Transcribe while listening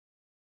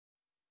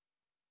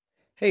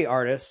Hey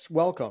artists,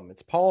 welcome.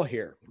 It's Paul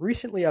here.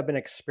 Recently I've been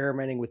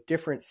experimenting with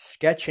different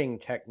sketching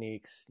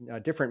techniques,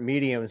 different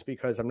mediums,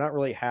 because I'm not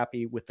really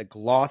happy with the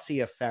glossy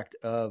effect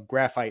of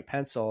graphite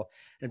pencil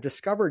and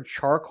discovered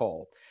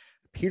charcoal.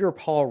 Peter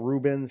Paul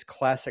Reubens,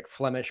 classic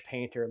Flemish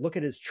painter. Look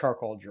at his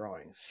charcoal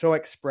drawings. So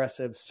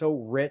expressive, so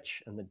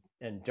rich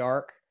and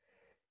dark.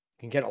 You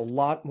can get a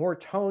lot more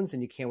tones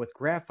than you can with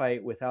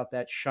graphite without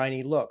that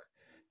shiny look.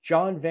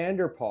 John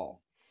Vanderpoel,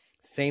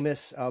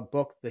 famous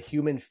book, The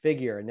Human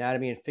Figure,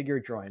 Anatomy and Figure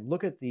Drawing.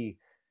 Look at the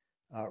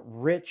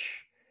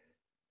rich,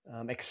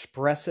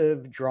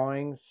 expressive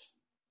drawings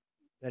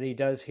that he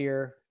does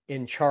here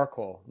in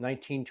charcoal,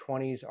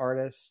 1920s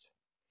artist.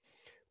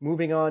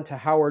 Moving on to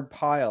Howard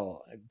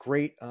Pyle, a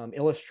great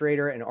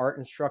illustrator and art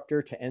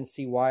instructor to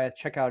NC Wyeth.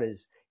 Check out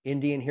his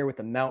Indian here with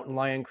the mountain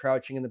lion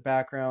crouching in the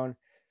background.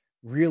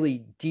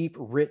 Really deep,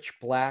 rich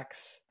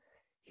blacks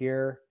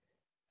here.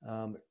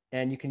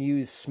 And you can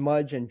use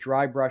smudge and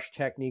dry brush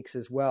techniques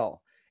as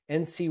well.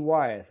 NC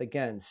Wyeth,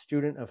 again,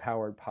 student of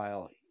Howard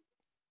Pyle.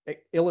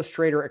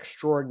 Illustrator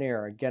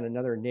extraordinaire, again,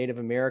 another Native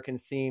American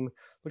theme.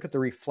 Look at the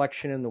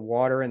reflection in the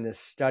water in this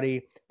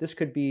study. This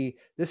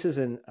is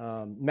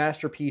a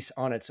masterpiece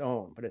on its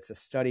own, but it's a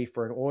study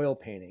for an oil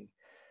painting.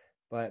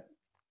 But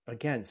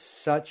again,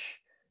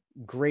 such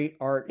great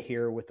art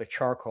here with the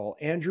charcoal.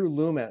 Andrew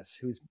Loomis,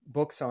 whose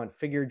books on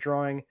figure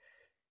drawing,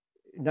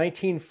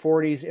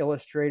 1940s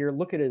illustrator.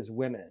 Look at his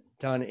women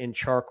done in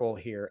charcoal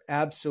here.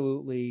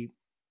 Absolutely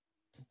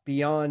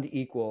beyond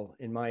equal,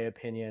 in my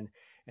opinion.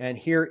 And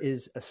here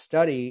is a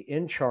study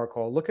in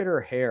charcoal. Look at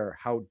her hair,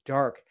 how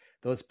dark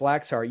those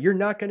blacks are. You're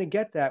not going to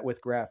get that with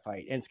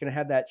graphite. And it's going to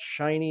have that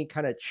shiny,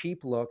 kind of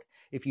cheap look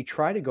if you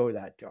try to go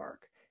that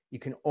dark. You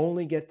can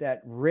only get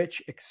that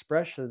rich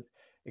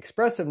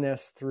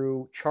expressiveness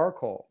through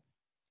charcoal.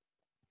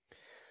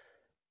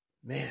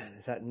 Man,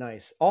 is that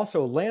nice.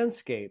 Also,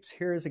 landscapes.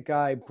 Here's a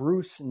guy,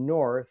 Bruce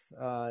North,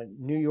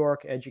 New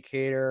York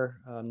educator,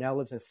 now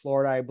lives in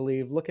Florida, I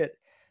believe. Look at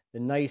the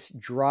nice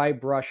dry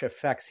brush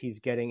effects he's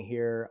getting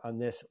here on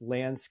this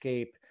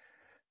landscape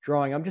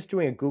drawing. I'm just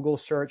doing a Google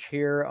search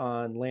here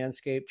on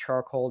landscape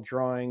charcoal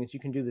drawings. You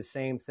can do the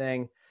same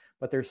thing,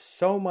 but there's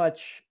so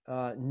much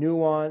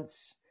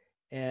nuance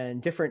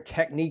and different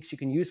techniques you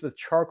can use with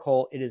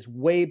charcoal. It is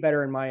way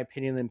better, in my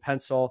opinion, than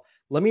pencil.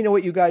 Let me know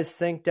what you guys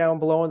think down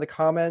below in the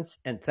comments,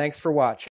 and thanks for watching.